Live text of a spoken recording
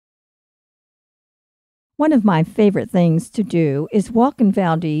One of my favorite things to do is walk in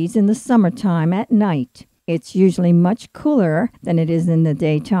Valdese in the summertime at night. It's usually much cooler than it is in the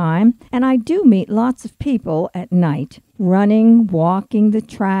daytime, and I do meet lots of people at night, running, walking the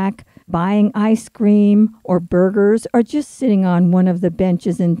track, buying ice cream or burgers, or just sitting on one of the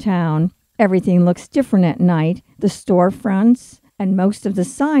benches in town. Everything looks different at night. The storefronts and most of the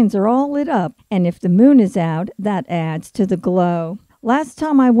signs are all lit up, and if the moon is out, that adds to the glow. Last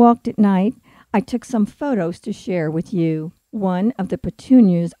time I walked at night, I took some photos to share with you. One of the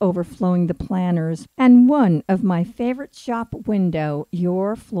petunias overflowing the planters, and one of my favorite shop window,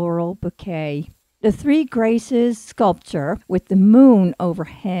 Your Floral Bouquet. The Three Graces sculpture with the moon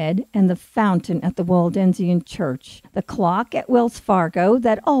overhead and the fountain at the Waldensian Church. The clock at Wells Fargo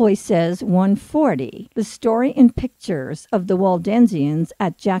that always says 1:40. The story and pictures of the Waldensians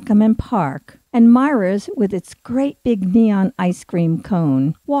at Jackman Park. And Myra's with its great big neon ice cream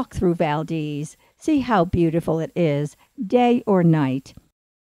cone. Walk through Valdese. See how beautiful it is, day or night.